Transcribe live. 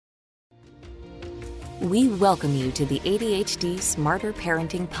We welcome you to the ADHD Smarter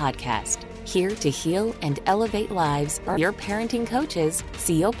Parenting Podcast. Here to heal and elevate lives are your parenting coaches,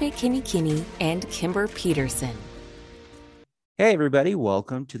 Siope Kinikini and Kimber Petersen. Hey, everybody.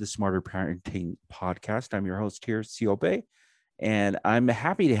 Welcome to the Smarter Parenting Podcast. I'm your host here, Siope, and I'm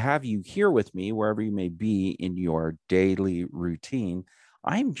happy to have you here with me wherever you may be in your daily routine.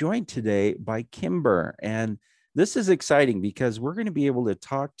 I'm joined today by Kimber, and this is exciting because we're going to be able to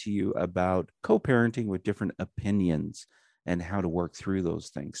talk to you about co-parenting with different opinions and how to work through those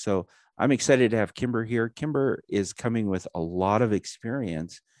things. So I'm excited to have Kimber here. Kimber is coming with a lot of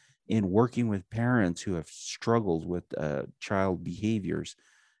experience in working with parents who have struggled with child behaviors.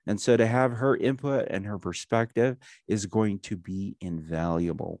 And so to have her input and her perspective is going to be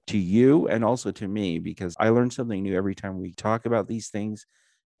invaluable to you and also to me, because I learn something new every time we talk about these things.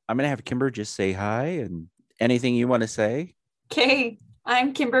 I'm going to have Kimber just say hi and anything you want to say. Okay,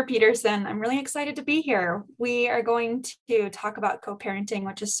 I'm Kimber Petersen. I'm really excited to be here. We are going to talk about co-parenting,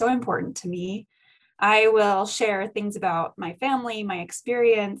 which is so important to me. I will share things about my family, my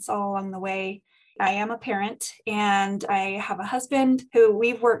experience all along the way. I am a parent and I have a husband who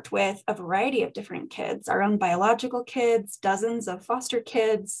we've worked with a variety of different kids, our own biological kids, dozens of foster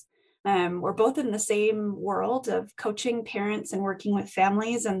kids. We're both in the same world of coaching parents and working with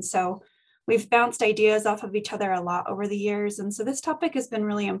families. And so we've bounced ideas off of each other a lot over the years. And so this topic has been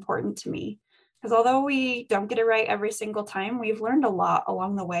really important to me because although we don't get it right every single time, we've learned a lot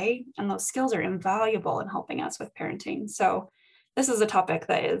along the way, and those skills are invaluable in helping us with parenting. So this is a topic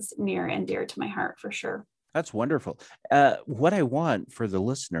that is near and dear to my heart for sure. That's wonderful. What I want for the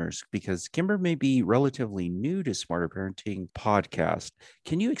listeners, because Kimber may be relatively new to Smarter Parenting Podcast,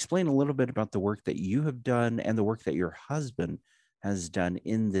 can you explain a little bit about the work that you have done and the work that your husband has done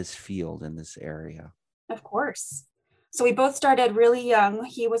in this field, in this area? Of course. So we both started really young.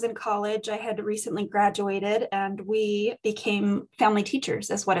 He was in college. I had recently graduated, and we became family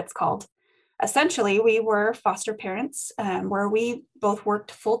teachers, is what it's called. Essentially, we were foster parents where we both worked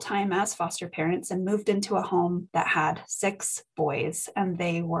full-time as foster parents and moved into a home that had 6 boys, and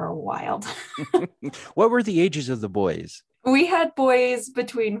they were wild. What were the ages of the boys? We had boys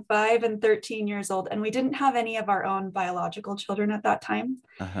between 5 and 13 years old, and we didn't have any of our own biological children at that time.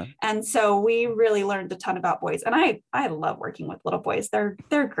 Uh-huh. And so we really learned a ton about boys. And I love working with little boys. They're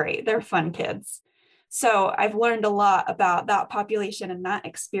great. They're fun kids. So I've learned a lot about that population and that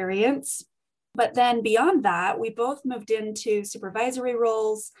experience. But then beyond that, we both moved into supervisory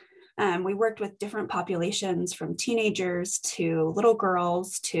roles. We worked with different populations, from teenagers to little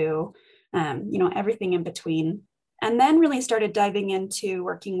girls to, everything in between. And then really started diving into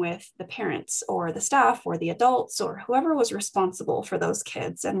working with the parents or the staff or the adults or whoever was responsible for those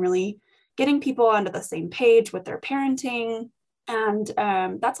kids, and really getting people onto the same page with their parenting. And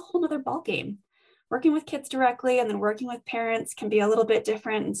that's a whole nother ballgame. Working with kids directly and then working with parents can be a little bit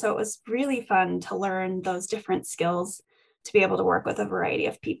different. And so it was really fun to learn those different skills to be able to work with a variety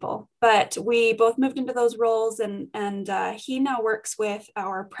of people. But we both moved into those roles, and he now works with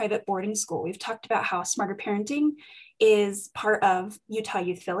our private boarding school. We've talked about how Smarter Parenting is part of Utah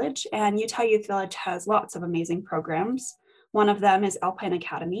Youth Village, and Utah Youth Village has lots of amazing programs. One of them is Alpine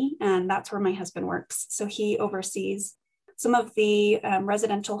Academy, and that's where my husband works. So he oversees some of the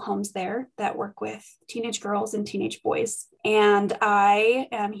residential homes there that work with teenage girls and teenage boys. And I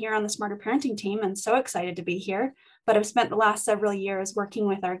am here on the Smarter Parenting team and so excited to be here. But I've spent the last several years working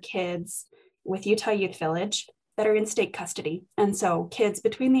with our kids with Utah Youth Village that are in state custody. And so kids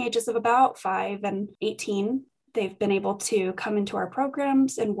between the ages of about 5 and 18, they've been able to come into our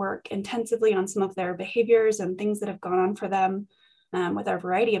programs and work intensively on some of their behaviors and things that have gone on for them, with our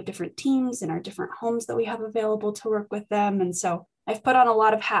variety of different teams and our different homes that we have available to work with them. And so I've put on a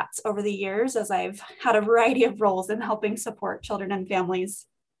lot of hats over the years as I've had a variety of roles in helping support children and families.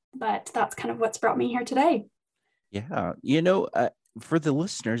 But that's kind of what's brought me here today. Yeah. For the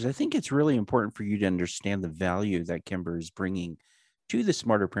listeners, I think it's really important for you to understand the value that Kimber is bringing to the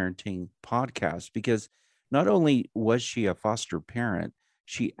Smarter Parenting Podcast, because not only was she a foster parent,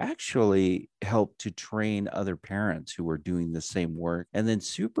 she actually helped to train other parents who were doing the same work, and then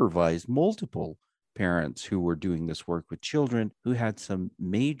supervised multiple parents who were doing this work with children who had some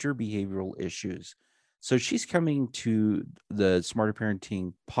major behavioral issues. So she's coming to the Smarter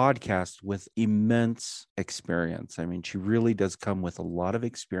Parenting Podcast with immense experience. I mean, she really does come with a lot of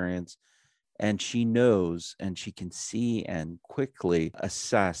experience, and she knows and she can see and quickly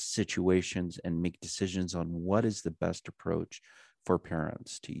assess situations and make decisions on what is the best approach for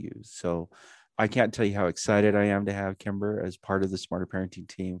parents to use. So I can't tell you how excited I am to have Kimber as part of the Smarter Parenting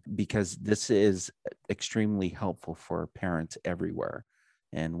team, because this is extremely helpful for parents everywhere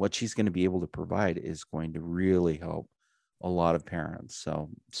And what she's going to be able to provide is going to really help a lot of parents. So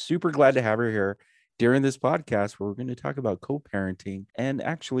super glad to have her here during this podcast where we're going to talk about co-parenting and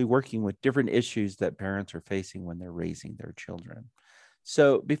actually working with different issues that parents are facing when they're raising their children.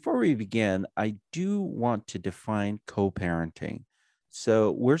 So before we begin, I do want to define co-parenting.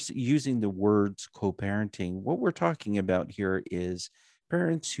 So we're using the words co-parenting. What we're talking about here is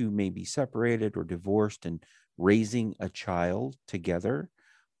parents who may be separated or divorced and raising a child together,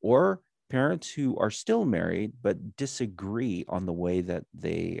 or parents who are still married but disagree on the way that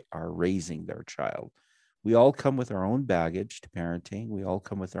they are raising their child. We all come with our own baggage to parenting. We all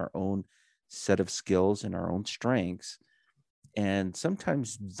come with our own set of skills and our own strengths. And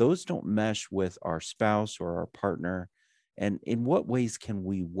sometimes those don't mesh with our spouse or our partner. And in what ways can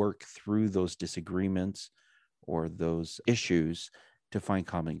we work through those disagreements or those issues to find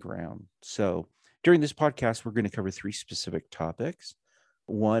common ground? So during this podcast, we're going to cover three specific topics.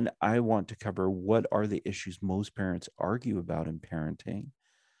 One, I want to cover what are the issues most parents argue about in parenting.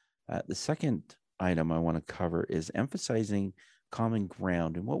 The second item I want to cover is emphasizing common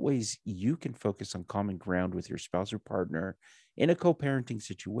ground and what ways you can focus on common ground with your spouse or partner in a co-parenting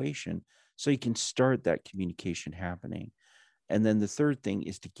situation so you can start that communication happening. And then the third thing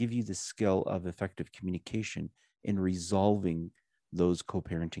is to give you the skill of effective communication in resolving those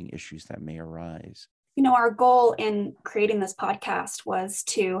co-parenting issues that may arise. Our goal in creating this podcast was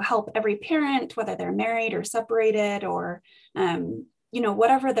to help every parent, whether they're married or separated or,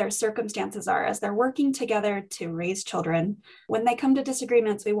 whatever their circumstances are, as they're working together to raise children. When they come to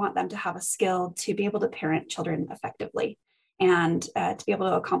disagreements, we want them to have a skill to be able to parent children effectively and to be able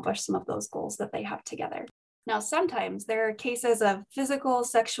to accomplish some of those goals that they have together. Now, sometimes there are cases of physical,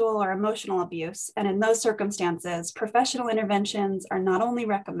 sexual, or emotional abuse, and in those circumstances, professional interventions are not only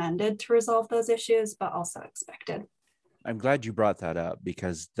recommended to resolve those issues, but also expected. I'm glad you brought that up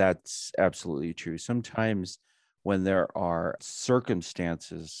because that's absolutely true. Sometimes when there are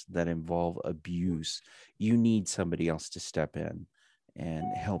circumstances that involve abuse, you need somebody else to step in and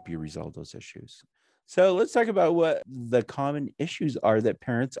help you resolve those issues. So let's talk about what the common issues are that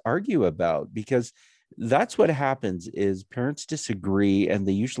parents argue about, because that's what happens is parents disagree and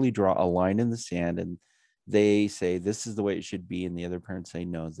they usually draw a line in the sand and they say, this is the way it should be. And the other parents say,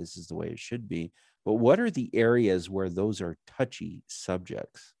 no, this is the way it should be. But what are the areas where those are touchy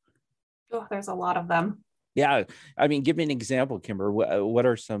subjects? Oh, there's a lot of them. Yeah. I mean, give me an example, Kimber. What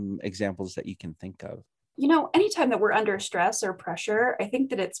are some examples that you can think of? Anytime that we're under stress or pressure, I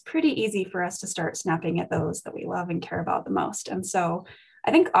think that it's pretty easy for us to start snapping at those that we love and care about the most. And so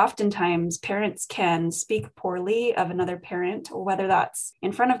I think oftentimes parents can speak poorly of another parent, whether that's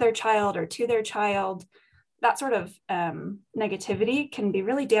in front of their child or to their child. That sort of negativity can be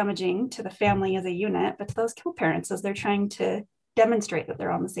really damaging to the family as a unit, but to those co-parents as they're trying to demonstrate that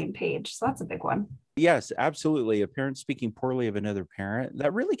they're on the same page. So that's a big one. Yes, absolutely. A parent speaking poorly of another parent,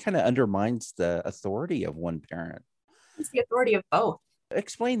 that really kind of undermines the authority of one parent. It's the authority of both.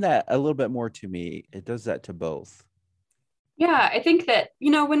 Explain that a little bit more to me. It does that to both. Yeah, I think that,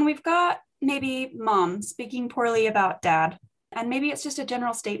 when we've got maybe mom speaking poorly about dad, and maybe it's just a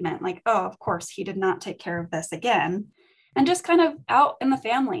general statement like, oh, of course, he did not take care of this again, and just kind of out in the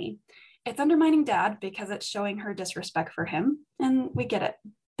family, it's undermining dad because it's showing her disrespect for him. And we get it.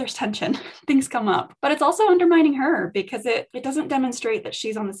 There's tension, things come up, but it's also undermining her because it doesn't demonstrate that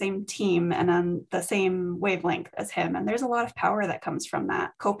she's on the same team and on the same wavelength as him. And there's a lot of power that comes from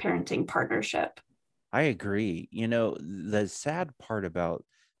that co-parenting partnership. I agree. The sad part about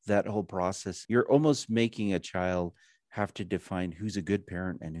that whole process, you're almost making a child have to define who's a good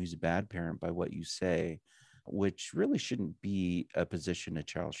parent and who's a bad parent by what you say, which really shouldn't be a position a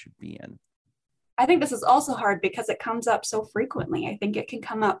child should be in. I think this is also hard because it comes up so frequently. I think it can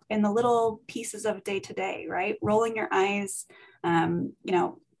come up in the little pieces of day to day, right? Rolling your eyes,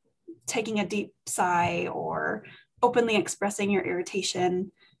 taking a deep sigh or openly expressing your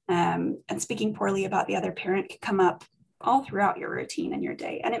irritation. And speaking poorly about the other parent can come up all throughout your routine and your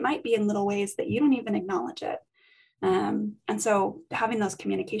day. And it might be in little ways that you don't even acknowledge it. And so having those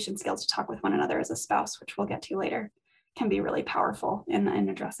communication skills to talk with one another as a spouse, which we'll get to later, can be really powerful in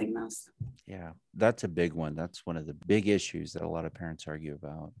addressing those. Yeah, that's a big one. That's one of the big issues that a lot of parents argue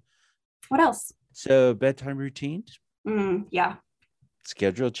about. What else? So bedtime routines? Yeah.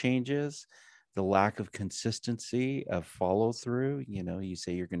 Schedule changes, the lack of consistency of follow through. You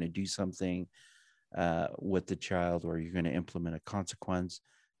say you're going to do something with the child or you're going to implement a consequence,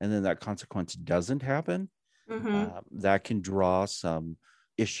 and then that consequence doesn't happen. That can draw some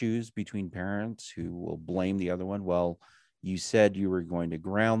issues between parents who will blame the other one. Well, you said you were going to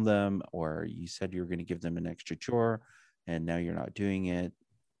ground them, or you said you were going to give them an extra chore, and now you're not doing it.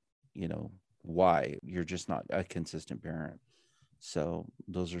 why you're just not a consistent parent. So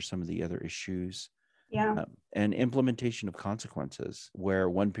those are some of the other issues. Yeah. And implementation of consequences, where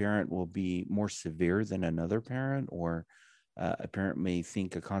one parent will be more severe than another parent, or a parent may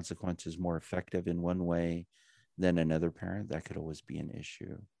think a consequence is more effective in one way than another parent. That could always be an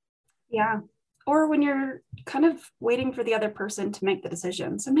issue. Yeah. Or when you're kind of waiting for the other person to make the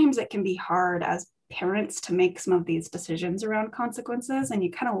decision, sometimes it can be hard as parents to make some of these decisions around consequences. And you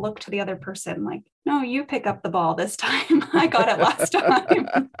kind of look to the other person like, no, you pick up the ball this time. I got it last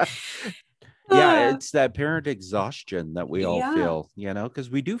time. Yeah, it's that parent exhaustion that we all Yeah. feel, because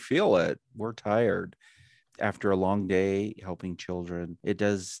we do feel it. We're tired after a long day helping children. It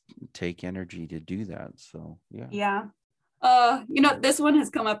does take energy to do that. So, yeah. Yeah. This one has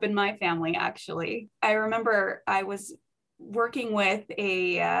come up in my family, actually. I remember I was working with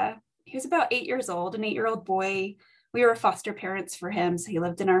he was about 8 years old, an 8-year-old boy. We were foster parents for him. So he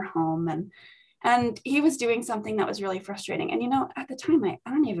lived in our home, and he was doing something that was really frustrating. And, at the time, I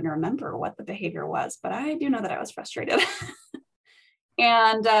don't even remember what the behavior was, but I do know that I was frustrated.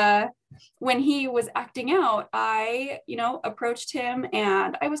 And when he was acting out, I, approached him,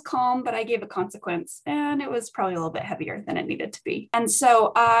 and I was calm, but I gave a consequence, and it was probably a little bit heavier than it needed to be. And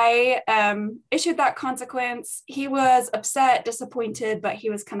so I issued that consequence. He was upset, disappointed, but he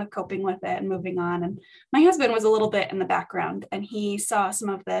was kind of coping with it and moving on. And my husband was a little bit in the background, and he saw some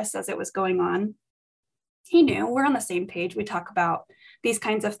of this as it was going on. He knew we're on the same page. We talk about these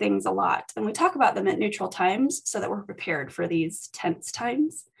kinds of things a lot, and we talk about them at neutral times so that we're prepared for these tense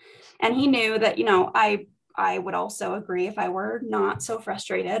times. And he knew that, I would also agree if I were not so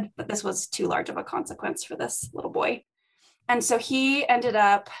frustrated, but this was too large of a consequence for this little boy. And so he ended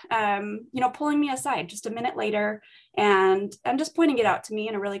up, pulling me aside just a minute later and just pointing it out to me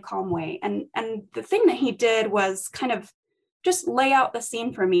in a really calm way. And the thing that he did was kind of just lay out the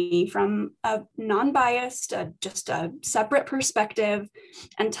scene for me from a non-biased, just a separate perspective,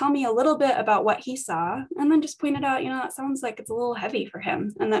 and tell me a little bit about what he saw. And then just pointed out, it sounds like it's a little heavy for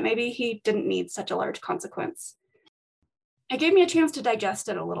him, and that maybe he didn't need such a large consequence. It gave me a chance to digest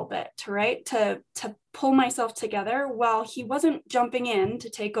it a little bit, to pull myself together while he wasn't jumping in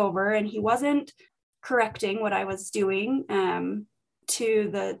to take over, and he wasn't correcting what I was doing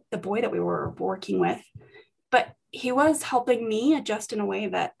to the boy that we were working with. But he was helping me adjust in a way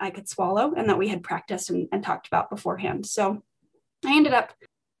that I could swallow and that we had practiced and talked about beforehand. So I ended up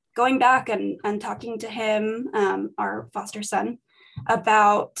going back and talking to him, our foster son,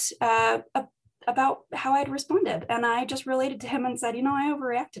 about how I'd responded. And I just related to him and said, I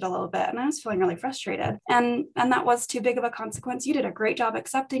overreacted a little bit, and I was feeling really frustrated. And that was too big of a consequence. You did a great job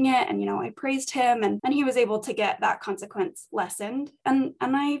accepting it. And, I praised him, and he was able to get that consequence lessened. And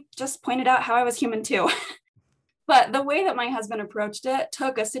I just pointed out how I was human too. But the way that my husband approached it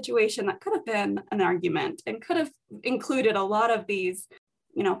took a situation that could have been an argument and could have included a lot of these,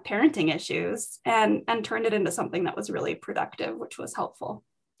 parenting issues, and turned it into something that was really productive, which was helpful.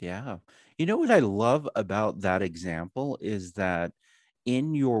 Yeah. What I love about that example is that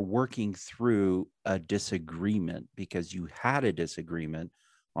in your working through a disagreement, because you had a disagreement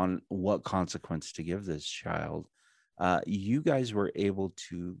on what consequence to give this child, you guys were able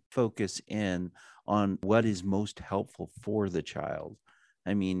to focus in on what is most helpful for the child.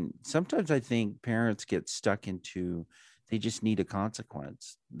 I mean, sometimes I think parents get stuck into, they just need a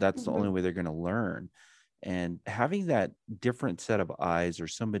consequence. That's the only way they're going to learn. And having that different set of eyes, or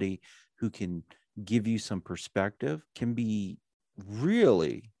somebody who can give you some perspective, can be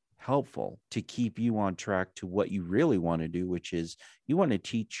really helpful to keep you on track to what you really want to do, which is you want to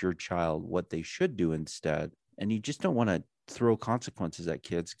teach your child what they should do instead. And you just don't want to throw consequences at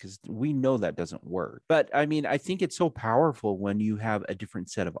kids, because we know that doesn't work. But I mean, I think it's so powerful when you have a different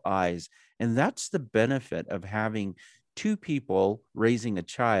set of eyes. And that's the benefit of having two people raising a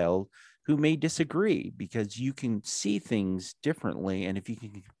child who may disagree, because you can see things differently. And if you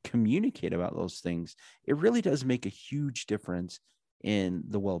can communicate about those things, it really does make a huge difference in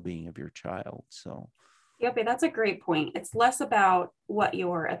the well-being of your child. So Yep, that's a great point. It's less about what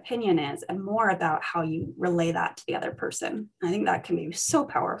your opinion is and more about how you relay that to the other person. I think that can be so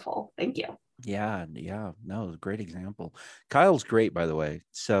powerful. Thank you. Yeah. No, great example. Kyle's great, by the way.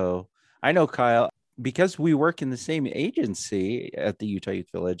 So I know Kyle because we work in the same agency at the Utah Youth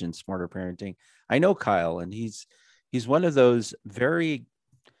Village and Smarter Parenting. I know Kyle, and he's one of those very,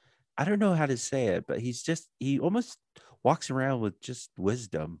 I don't know how to say it, but he almost walks around with just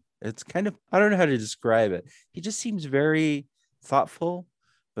wisdom. It's kind of, I don't know how to describe it. He just seems very thoughtful,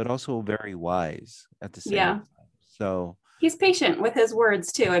 but also very wise at the same time. So he's patient with his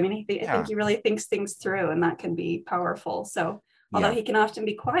words too. I mean, I think he really thinks things through, and that can be powerful. So Although Yeah. he can often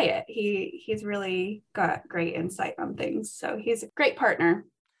be quiet, he's really got great insight on things. So he's a great partner.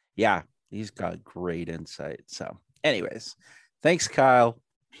 Yeah. He's got great insight. So anyways, thanks, Kyle.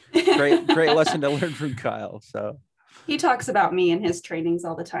 Great lesson to learn from Kyle. So He talks about me in his trainings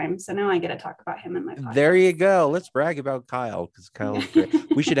all the time. So now I get to talk about him in my podcast. there you go. Let's brag about Kyle because Kyle is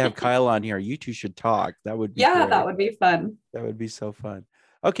great. We should have Kyle on here. You two should talk. That would be great. That would be fun. That would be so fun.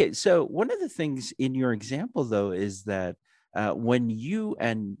 Okay, so one of the things in your example, though, is that when you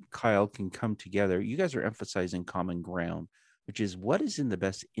and Kyle can come together, you guys are emphasizing common ground, which is what is in the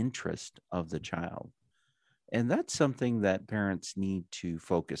best interest of the child. And that's something that parents need to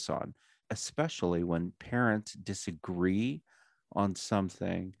focus on, especially when parents disagree on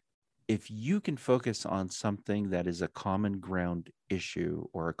something. If you can focus on something that is a common ground issue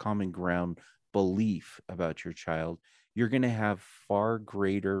or a common ground belief about your child, you're going to have far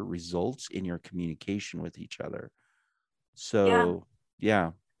greater results in your communication with each other. So,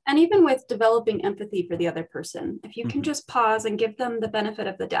 yeah. And even with developing empathy for the other person, if you can just pause and give them the benefit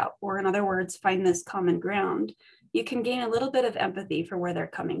of the doubt, or in other words, find this common ground, you can gain a little bit of empathy for where they're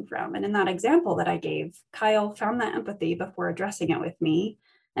coming from. And in that example that I gave, Kyle found that empathy before addressing it with me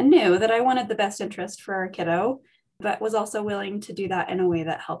and knew that I wanted the best interest for our kiddo, but was also willing to do that in a way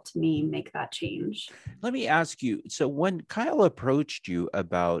that helped me make that change. Let me ask you, so when Kyle approached you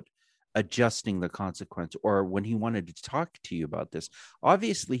about adjusting the consequence, or when he wanted to talk to you about this,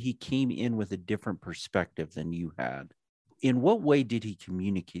 obviously he came in with a different perspective than you had. In what way did he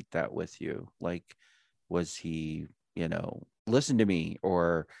communicate that with you? Like, was he, listen to me,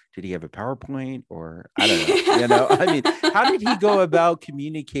 or did he have a PowerPoint, or I don't know, I mean, how did he go about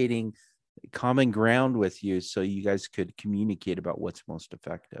communicating common ground with you so you guys could communicate about what's most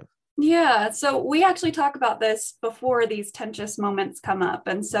effective? Yeah, so we actually talk about this before these tense moments come up.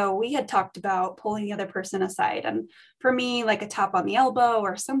 And so we had talked about pulling the other person aside. And for me, like a tap on the elbow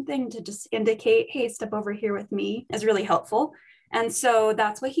or something to just indicate, hey, step over here with me is really helpful. And so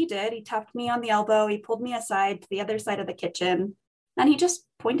that's what he did. He tapped me on the elbow. He pulled me aside to the other side of the kitchen. And he just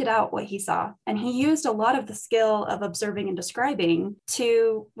pointed out what he saw. And he used a lot of the skill of observing and describing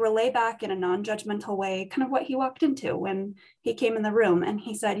to relay back in a non-judgmental way, kind of what he walked into when he came in the room. And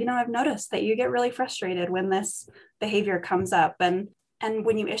he said, I've noticed that you get really frustrated when this behavior comes up. And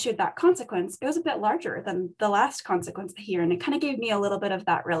when you issued that consequence, it was a bit larger than the last consequence here. And it kind of gave me a little bit of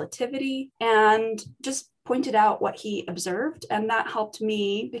that relativity and just pointed out what he observed. And that helped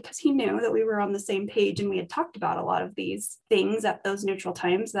me because he knew that we were on the same page and we had talked about a lot of these things at those neutral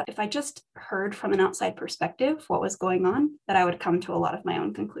times, that if I just heard from an outside perspective what was going on, that I would come to a lot of my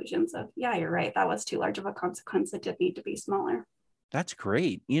own conclusions of, yeah, you're right. That was too large of a consequence. It did need to be smaller. That's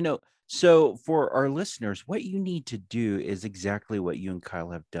great. So for our listeners, what you need to do is exactly what you and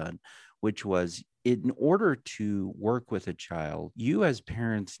Kyle have done, which was, in order to work with a child, you as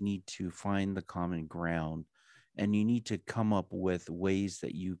parents need to find the common ground, and you need to come up with ways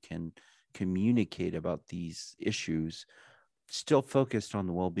that you can communicate about these issues, still focused on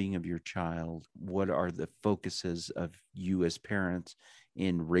the well-being of your child. What are the focuses of you as parents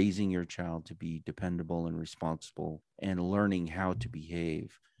in raising your child to be dependable and responsible and learning how to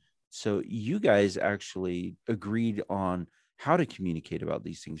behave? So you guys actually agreed on how to communicate about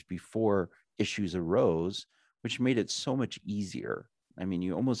these things before issues arose, which made it so much easier. I mean,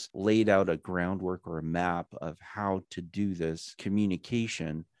 you almost laid out a groundwork or a map of how to do this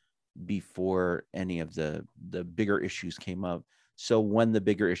communication before any of the bigger issues came up. So when the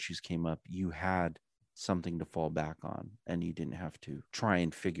bigger issues came up, you had something to fall back on and you didn't have to try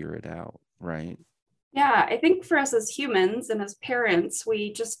and figure it out, right? Yeah, I think for us as humans and as parents,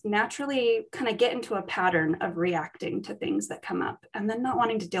 we just naturally kind of get into a pattern of reacting to things that come up and then not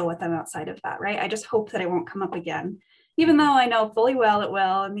wanting to deal with them outside of that, right? I just hope that it won't come up again, even though I know fully well it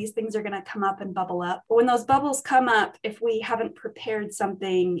will, and these things are going to come up and bubble up. But when those bubbles come up, if we haven't prepared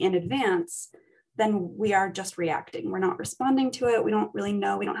something in advance, then we are just reacting. We're not responding to it. We don't really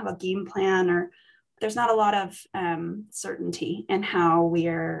know. We don't have a game plan, or there's not a lot of certainty in how we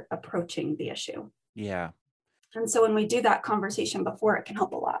are approaching the issue. Yeah. And so when we do that conversation before, it can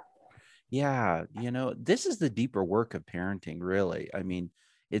help a lot. Yeah. This is the deeper work of parenting, really. I mean,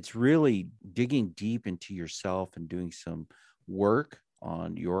 it's really digging deep into yourself and doing some work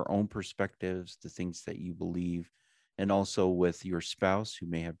on your own perspectives, the things that you believe, and also with your spouse who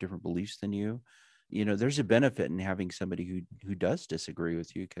may have different beliefs than you. There's a benefit in having somebody who does disagree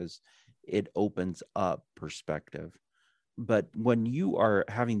with you, because it opens up perspective. But when you are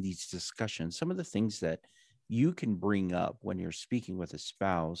having these discussions, some of the things that you can bring up when you're speaking with a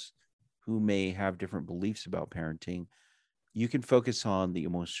spouse who may have different beliefs about parenting, you can focus on the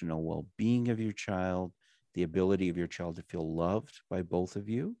emotional well-being of your child. the ability of your child to feel loved by both of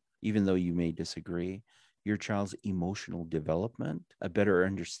you, even though you may disagree, your child's emotional development, a better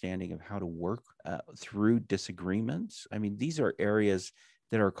understanding of how to work through disagreements. I mean, these are areas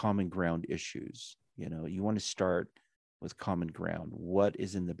that are common ground issues. You know, you want to start with common ground. What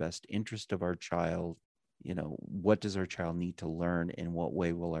is in the best interest of our child? You know, what does our child need to learn? In what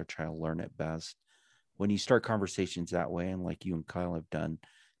way will our child learn it best? When you start conversations that way, and like you and Kyle have done,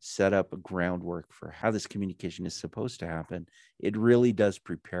 set up a groundwork for how this communication is supposed to happen, it really does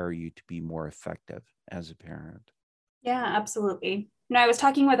prepare you to be more effective as a parent. Yeah, absolutely. You know, I was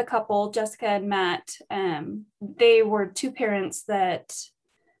talking with a couple, Jessica and Matt. They were two parents that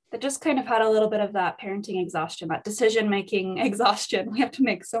just kind of had a little bit of that parenting exhaustion, that decision-making exhaustion. We have to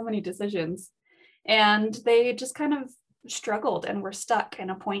make so many decisions. And they just kind of struggled and were stuck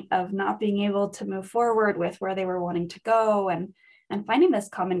in a point of not being able to move forward with where they were wanting to go. And finding this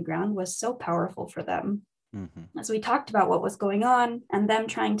common ground was so powerful for them. Mm-hmm. As we talked about what was going on and them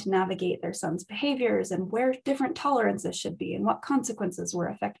trying to navigate their son's behaviors and where different tolerances should be and what consequences were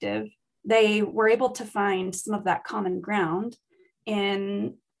effective, they were able to find some of that common ground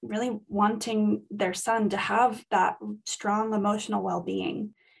in really wanting their son to have that strong emotional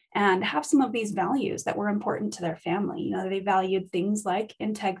well-being and have some of these values that were important to their family. You know, they valued things like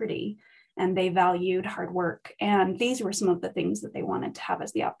integrity and they valued hard work. And these were some of the things that they wanted to have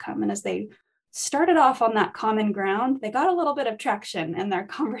as the outcome. And as they started off on that common ground, they got a little bit of traction in their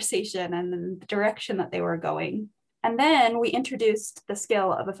conversation and in the direction that they were going. And then we introduced the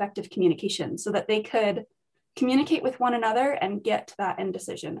skill of effective communication so that they could communicate with one another and get to that end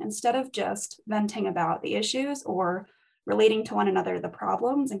decision instead of just venting about the issues or relating to one another the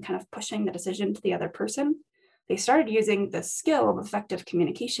problems and kind of pushing the decision to the other person. They started using the skill of effective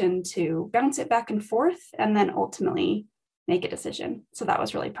communication to bounce it back and forth and then ultimately make a decision. So that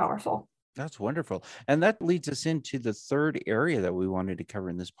was really powerful. That's wonderful. And that leads us into the third area that we wanted to cover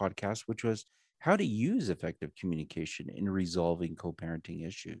in this podcast, which was how to use effective communication in resolving co-parenting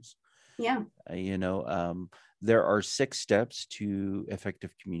issues. Yeah. There are 6 steps to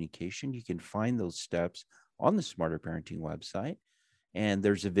effective communication. You can find those steps on the Smarter Parenting website. And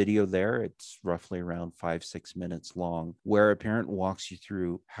there's a video there. It's roughly around 5-6 minutes long, where a parent walks you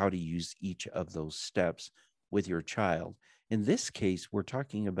through how to use each of those steps with your child. In this case, we're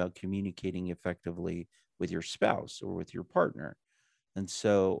talking about communicating effectively with your spouse or with your partner. And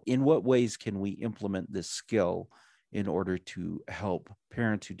so in what ways can we implement this skill in order to help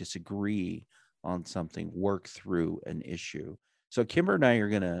parents who disagree on something work through an issue? So Kimber and I are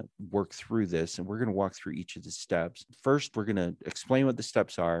going to work through this, and we're going to walk through each of the steps. First, we're going to explain what the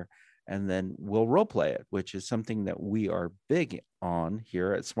steps are, and then we'll role play it, which is something that we are big on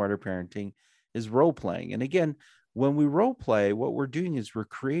here at Smarter Parenting, is role playing. And again, when we role play, what we're doing is we're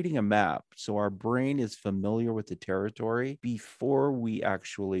creating a map. So our brain is familiar with the territory before we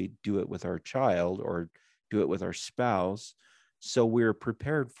actually do it with our child or do it with our spouse. So we're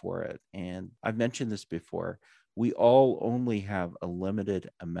prepared for it. And I've mentioned this before. We all only have a limited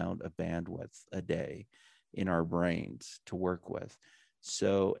amount of bandwidth a day in our brains to work with.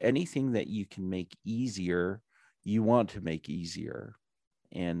 So anything that you can make easier, you want to make easier.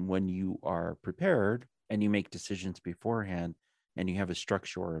 And when you are prepared and you make decisions beforehand and you have a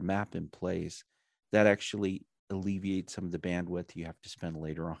structure or a map in place, that actually alleviates some of the bandwidth you have to spend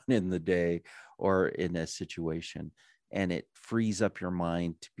later on in the day or in a situation. And it frees up your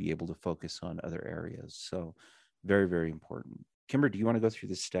mind to be able to focus on other areas. So very, very important. Kimber, do you want to go through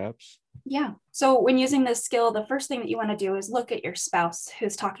the steps? Yeah. So when using this skill, the first thing that you want to do is look at your spouse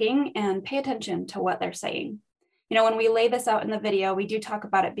who's talking and pay attention to what they're saying. You know, when we lay this out in the video, we do talk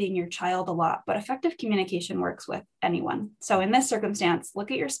about it being your child a lot, but effective communication works with anyone. So in this circumstance,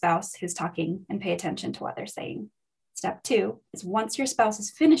 look at your spouse who's talking and pay attention to what they're saying. Step 2 is once your spouse is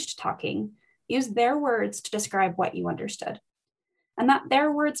finished talking, use their words to describe what you understood. And that their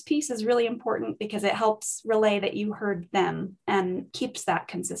words piece is really important because it helps relay that you heard them and keeps that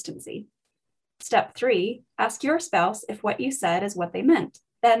consistency. Step 3, ask your spouse if what you said is what they meant.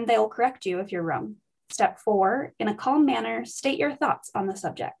 Then they'll correct you if you're wrong. Step 4, in a calm manner, state your thoughts on the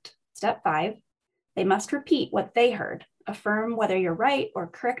subject. Step 5, they must repeat what they heard. Affirm whether you're right or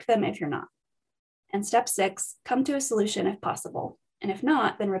correct them if you're not. And step 6, come to a solution if possible. And if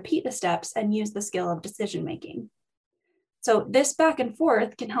not, then repeat the steps and use the skill of decision making. So this back and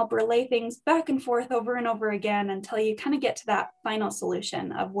forth can help relay things back and forth over and over again until you kind of get to that final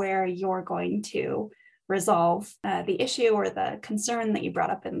solution of where you're going to resolve the issue or the concern that you brought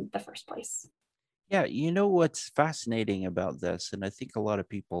up in the first place. Yeah, you know what's fascinating about this, and I think a lot of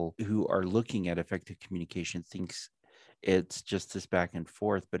people who are looking at effective communication thinks it's just this back and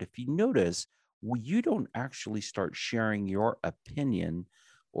forth, but if you notice, you don't actually start sharing your opinion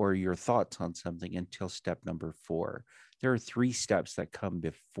or your thoughts on something until step number 4. There are 3 steps that come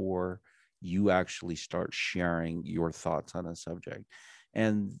before you actually start sharing your thoughts on a subject.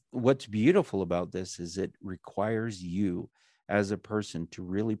 And what's beautiful about this is it requires you as a person to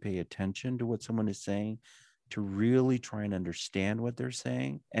really pay attention to what someone is saying, to really try and understand what they're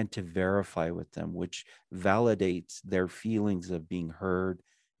saying, and to verify with them, which validates their feelings of being heard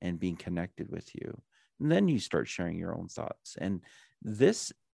and being connected with you. And then you start sharing your own thoughts. And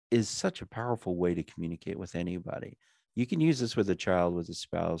this is such a powerful way to communicate with anybody. You can use this with a child, with a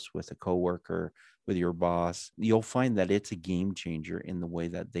spouse, with a coworker, with your boss. You'll find that it's a game changer in the way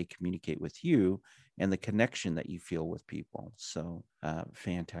that they communicate with you and the connection that you feel with people. So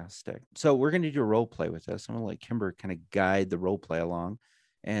fantastic. So we're going to do a role play with this. I'm going to let Kimber kind of guide the role play along.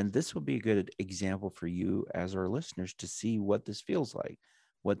 And this will be a good example for you as our listeners to see what this feels like,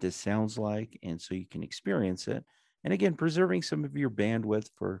 what this sounds like, and so you can experience it. And again, preserving some of your bandwidth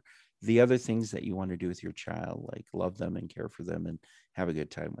for the other things that you want to do with your child, like love them and care for them and have a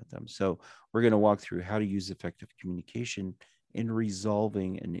good time with them. So we're going to walk through how to use effective communication in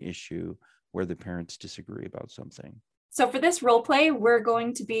resolving an issue where the parents disagree about something. So for this role play, we're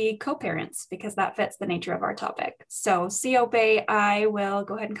going to be co-parents because that fits the nature of our topic. So Siope, I will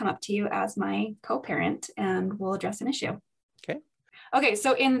go ahead and come up to you as my co-parent and we'll address an issue. Okay,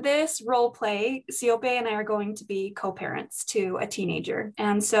 so in this role play, Siope and I are going to be co-parents to a teenager.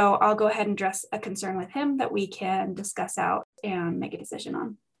 And so I'll go ahead and address a concern with him that we can discuss out and make a decision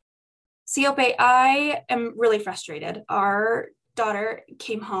on. Siope, I am really frustrated. Our daughter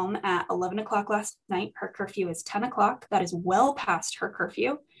came home at 11 o'clock last night. Her curfew is 10 o'clock. That is well past her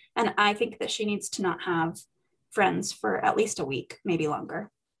curfew. And I think that she needs to not have friends for at least a week, maybe longer.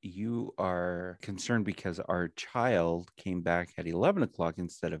 You are concerned because our child came back at 11 o'clock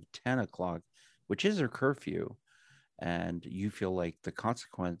instead of 10 o'clock, which is her curfew. And you feel like the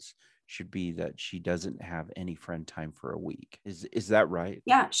consequence should be that she doesn't have any friend time for a week. Is that right?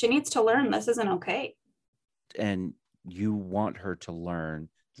 Yeah, she needs to learn this isn't okay. And you want her to learn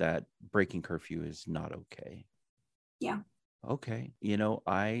that breaking curfew is not okay. Yeah. Okay.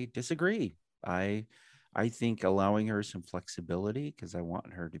 I disagree. I think allowing her some flexibility, because I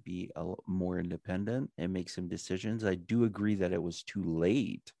want her to be more independent and make some decisions. I do agree that it was too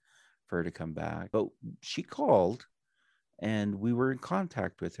late for her to come back, but she called and we were in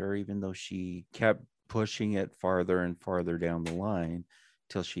contact with her, even though she kept pushing it farther and farther down the line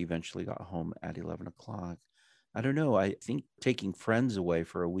till she eventually got home at 11 o'clock. I don't know. I think taking friends away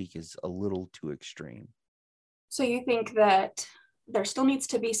for a week is a little too extreme. So you think that there still needs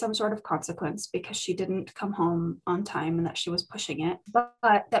to be some sort of consequence because she didn't come home on time and that she was pushing it, but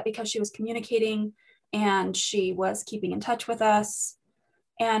that because she was communicating and she was keeping in touch with us,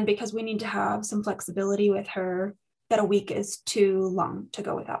 and because we need to have some flexibility with her, that a week is too long to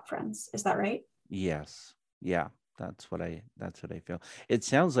go without friends. Is that right? Yes. Yeah, that's what I feel. It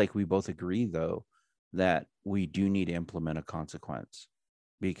sounds like we both agree, though, that we do need to implement a consequence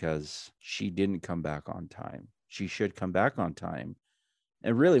because she didn't come back on time. She should come back on time.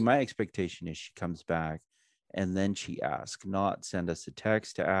 And really, my expectation is she comes back and then she asks, not send us a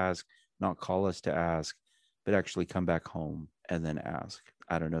text to ask, not call us to ask, but actually come back home and then ask.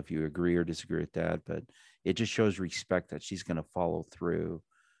 I don't know if you agree or disagree with that, but it just shows respect that she's going to follow through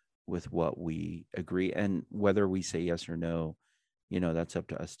with what we agree. And whether we say yes or no, that's up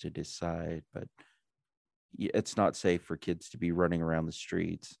to us to decide. But it's not safe for kids to be running around the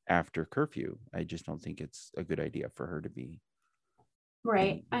streets after curfew. I just don't think it's a good idea for her to be.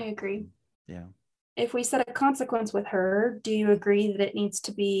 Right. I agree. Yeah. If we set a consequence with her, do you agree that it needs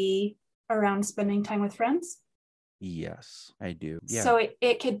to be around spending time with friends? Yes, I do. Yeah. So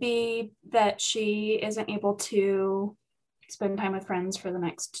it could be that she isn't able to spend time with friends for the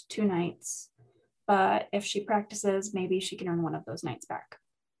next 2 nights, but if she practices, maybe she can earn one of those nights back.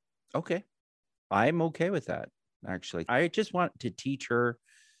 Okay. I'm okay with that, actually. I just want to teach her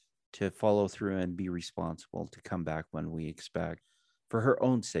to follow through and be responsible, to come back when we expect, for her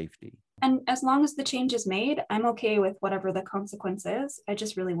own safety. And as long as the change is made, I'm okay with whatever the consequence is. I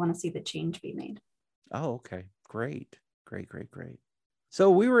just really want to see the change be made. Oh, okay. Great.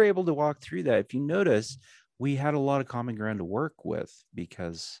 So we were able to walk through that. If you notice, we had a lot of common ground to work with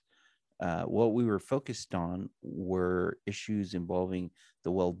because what we were focused on were issues involving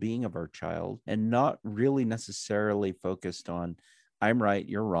the well-being of our child and not really necessarily focused on, I'm right,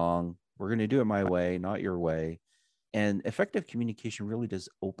 you're wrong. We're going to do it my way, not your way. And effective communication really does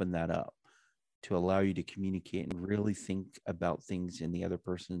open that up to allow you to communicate and really think about things in the other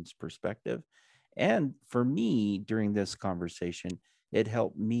person's perspective. And for me, during this conversation, it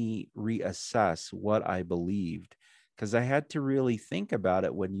helped me reassess what I believed, because I had to really think about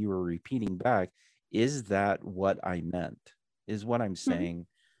it when you were repeating back. Is that what I meant? Is what I'm Mhm. saying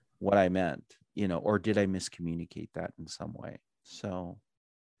what I meant, or did I miscommunicate that in some way? So,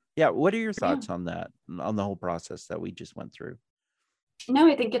 yeah, what are your Yeah. thoughts on that, on the whole process that we just went through? No,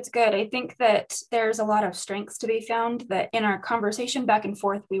 I think it's good. I think that there's a lot of strengths to be found, that in our conversation back and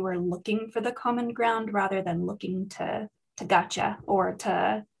forth, we were looking for the common ground rather than looking to gotcha or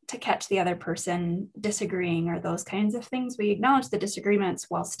to catch the other person disagreeing or those kinds of things. We acknowledge the disagreements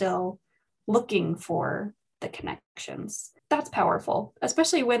while still looking for the connections. That's powerful,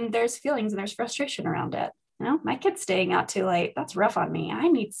 especially when there's feelings and there's frustration around it. My kid's staying out too late. That's rough on me. I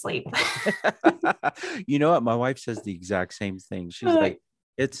need sleep. You know what? My wife says the exact same thing. She's like,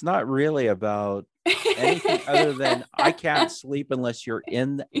 it's not really about anything other than I can't sleep unless you're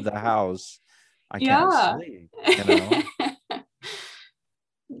in the house. I can't Yeah. sleep. I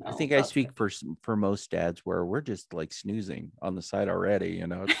No, think I that's speak good. for most dads where we're just like snoozing on the side already.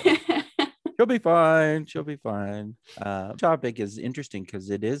 It's like, she'll be fine. She'll be fine. Topic is interesting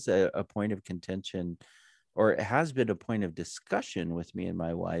because it is a point of contention, or it has been a point of discussion with me and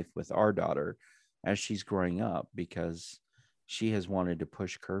my wife, with our daughter, as she's growing up, because she has wanted to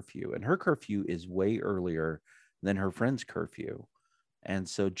push curfew, and her curfew is way earlier than her friend's curfew. And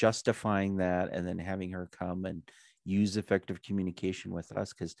so justifying that and then having her come and use effective communication with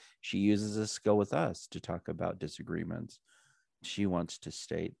us, because she uses a skill with us to talk about disagreements. She wants to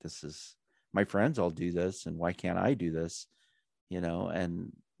state, this is my friends all do this, and why can't I do this?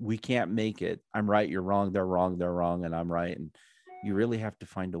 And we can't make it, I'm right, you're wrong, they're wrong, and I'm right. And you really have to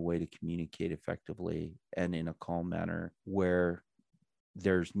find a way to communicate effectively and in a calm manner where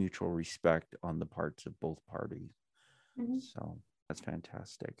there's mutual respect on the parts of both parties. Mhm. So that's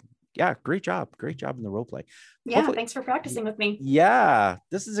fantastic. Yeah, great job in the role play. Yeah, Hopefully, thanks for practicing with me. yeah,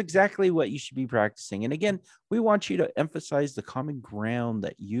 this is exactly what you should be practicing. And again, we want you to emphasize the common ground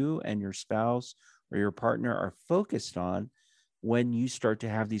that you and your spouse or your partner are focused on when you start to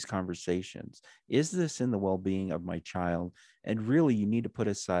have these conversations. Is this in the well-being of my child? And really, you need to put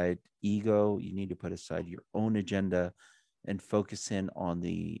aside ego. You need to put aside your own agenda and focus in on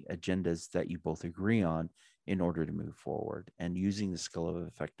the agendas that you both agree on in order to move forward. And using the skill of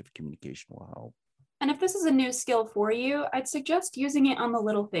effective communication will help. And if this is a new skill for you, I'd suggest using it on the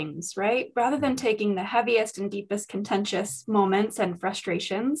little things, right? Rather than taking the heaviest and deepest contentious moments and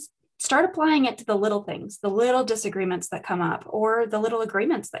frustrations, start applying it to the little things, the little disagreements that come up, or the little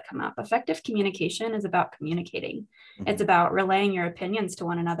agreements that come up. Effective communication is about communicating. It's about relaying your opinions to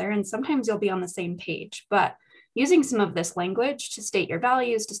one another. And sometimes you'll be on the same page, but using some of this language to state your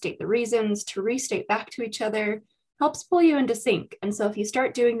values, to state the reasons, to restate back to each other, helps pull you into sync. And so if you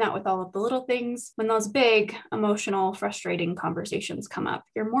start doing that with all of the little things, when those big, emotional, frustrating conversations come up,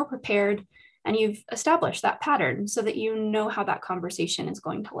 you're more prepared and you've established that pattern so that you know how that conversation is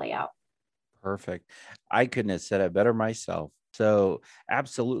going to lay out. Perfect. I couldn't have said it better myself. So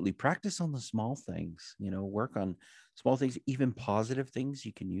absolutely practice on the small things, work on small things, even positive things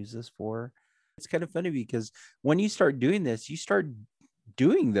you can use this for. It's kind of funny because when you start doing this, you start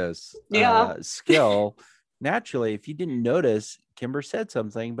doing this Yeah. skill naturally. If you didn't notice, Kimber said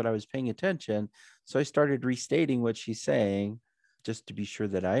something, but I was paying attention. So I started restating what she's saying just to be sure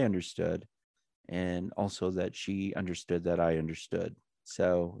that I understood, and also that she understood that I understood.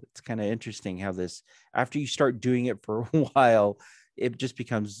 So it's kind of interesting how this, after you start doing it for a while, it just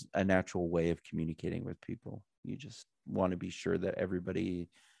becomes a natural way of communicating with people. You just want to be sure that everybody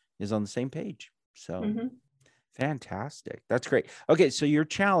is on the same page. So fantastic. That's great. Okay. So your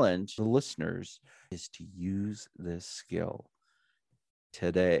challenge to listeners is to use this skill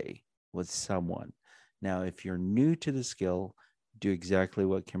today with someone. Now, if you're new to the skill, do exactly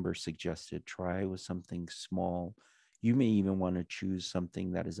what Kimber suggested. Try with something small. You may even want to choose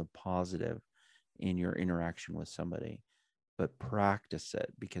something that is a positive in your interaction with somebody, but practice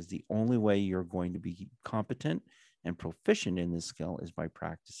it, because the only way you're going to be competent and proficient in this skill is by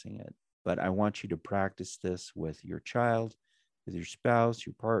practicing it. But I want you to practice this with your child, with your spouse,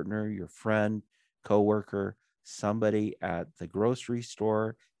 your partner, your friend, coworker, somebody at the grocery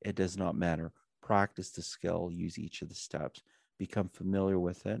store. It does not matter. Practice the skill, use each of the steps, become familiar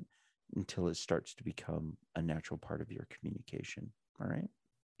with it until it starts to become a natural part of your communication. All right. Do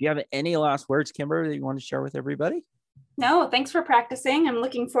you have any last words, Kimber, that you want to share with everybody? No, thanks for practicing. I'm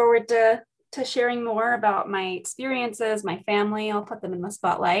looking forward to sharing more about my experiences, my family. I'll put them in the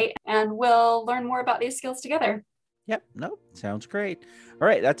spotlight, and we'll learn more about these skills together. Yep. No, sounds great. All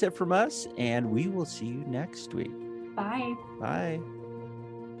right. That's it from us, and we will see you next week. Bye. Bye.